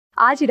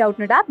आज ही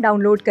Doubtnut app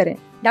download करें।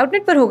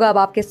 डाउटनट पर होगा अब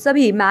आपके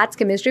सभी मैथ्स,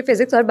 केमिस्ट्री,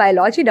 फिजिक्स और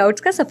बायोलॉजी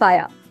डाउट्स का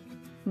सफाया।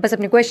 बस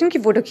अपने क्वेश्चन की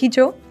फोटो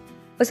खींचो,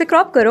 उसे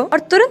क्रॉप करो और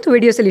तुरंत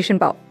वीडियो सोल्यूशन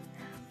पाओ।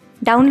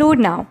 Download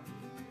now.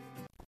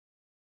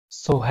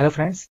 So hello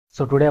friends,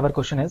 so today our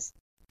question is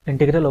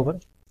integral over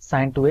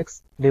sin 2x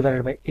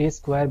divided by a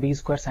square b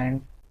square sin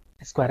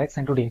square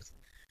x into dx.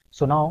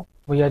 So now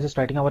we are just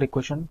writing our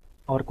equation.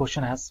 Our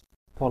question as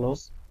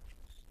follows: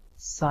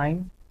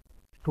 sin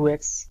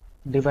 2x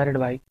divided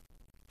by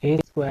a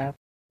square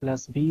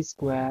plus b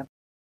square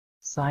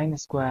sin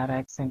square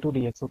x into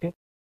dx. Okay,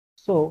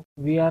 so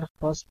we are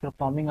first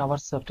performing our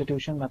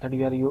substitution method.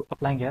 We are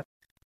applying here.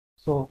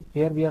 So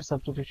here we are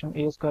substitution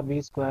a square b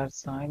square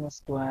sin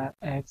square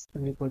x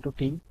is equal to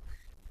t.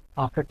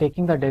 After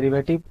taking the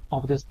derivative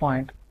of this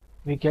point,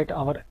 we get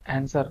our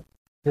answer.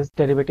 This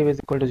derivative is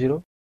equal to 0.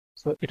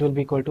 So it will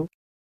be equal to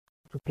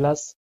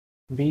plus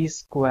b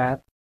square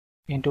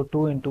into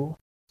 2 into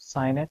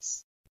sin x.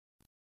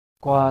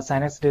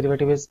 Sin x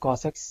derivative is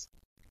cos x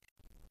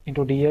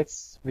into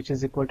dx, which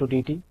is equal to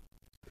dt.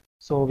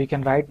 So we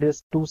can write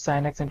this 2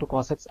 sin x into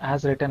cos x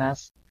as written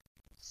as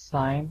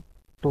sin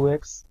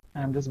 2x,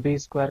 and this b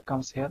square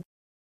comes here,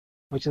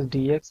 which is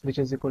dx, which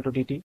is equal to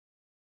dt.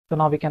 So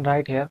now we can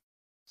write here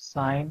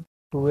sin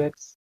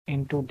 2x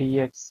into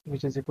dx,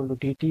 which is equal to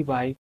dt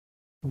by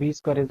b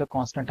square is the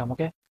constant term.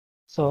 Okay,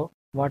 so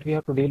what we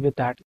have to deal with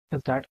that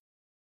is that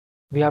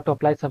we have to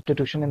apply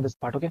substitution in this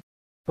part. Okay,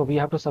 so we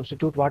have to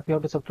substitute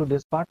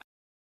this part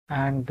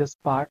and this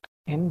part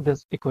in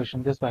this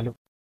equation, this value.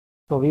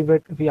 So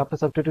we after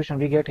substitution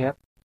we get here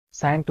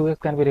sin 2x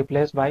can be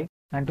replaced by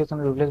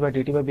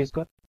dt by b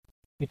square.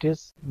 It is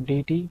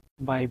dt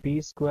by b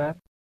square,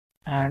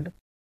 and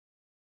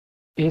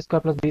a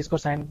square plus b square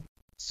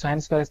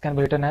sin square can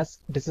be written as,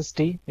 this is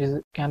t,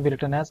 can be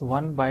written as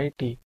 1 by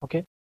t.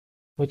 Okay,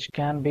 which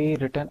can be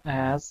written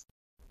as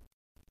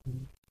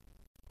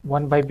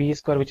 1 by b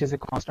square, which is a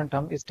constant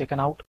term, is taken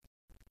out,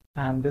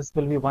 and this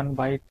will be 1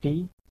 by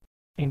t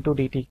into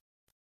dt.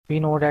 We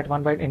know that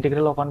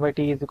integral of 1 by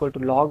t is equal to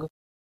log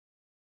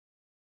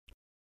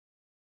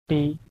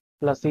t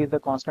plus c is the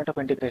constant of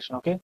integration.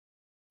 Okay,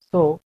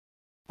 so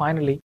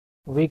finally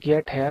we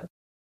get here,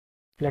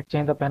 let's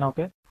change the pen.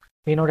 Okay,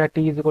 we know that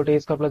t is equal to a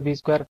square plus b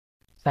square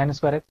sin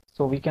square x,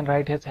 so we can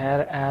write it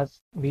here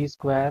as b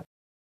square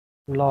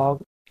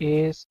log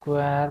a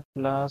square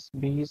plus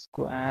b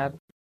square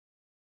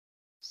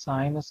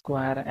sin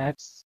square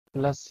x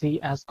plus c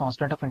as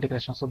constant of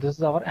integration. So this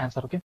is our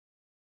answer. Okay,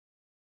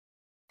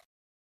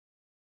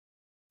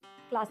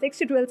 class 6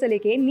 से 12 से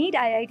लेके NEET,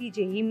 IIT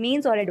JEE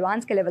mains और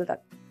advance के level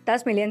तक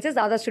 10 million से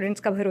ज्यादा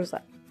students का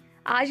भरोसा।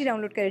 आज ही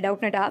डाउनलोड करें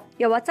डाउटनट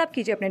ऐप या व्हाट्सएप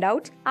कीजिए अपने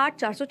डाउट्स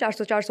 8400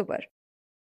 400 400 पर।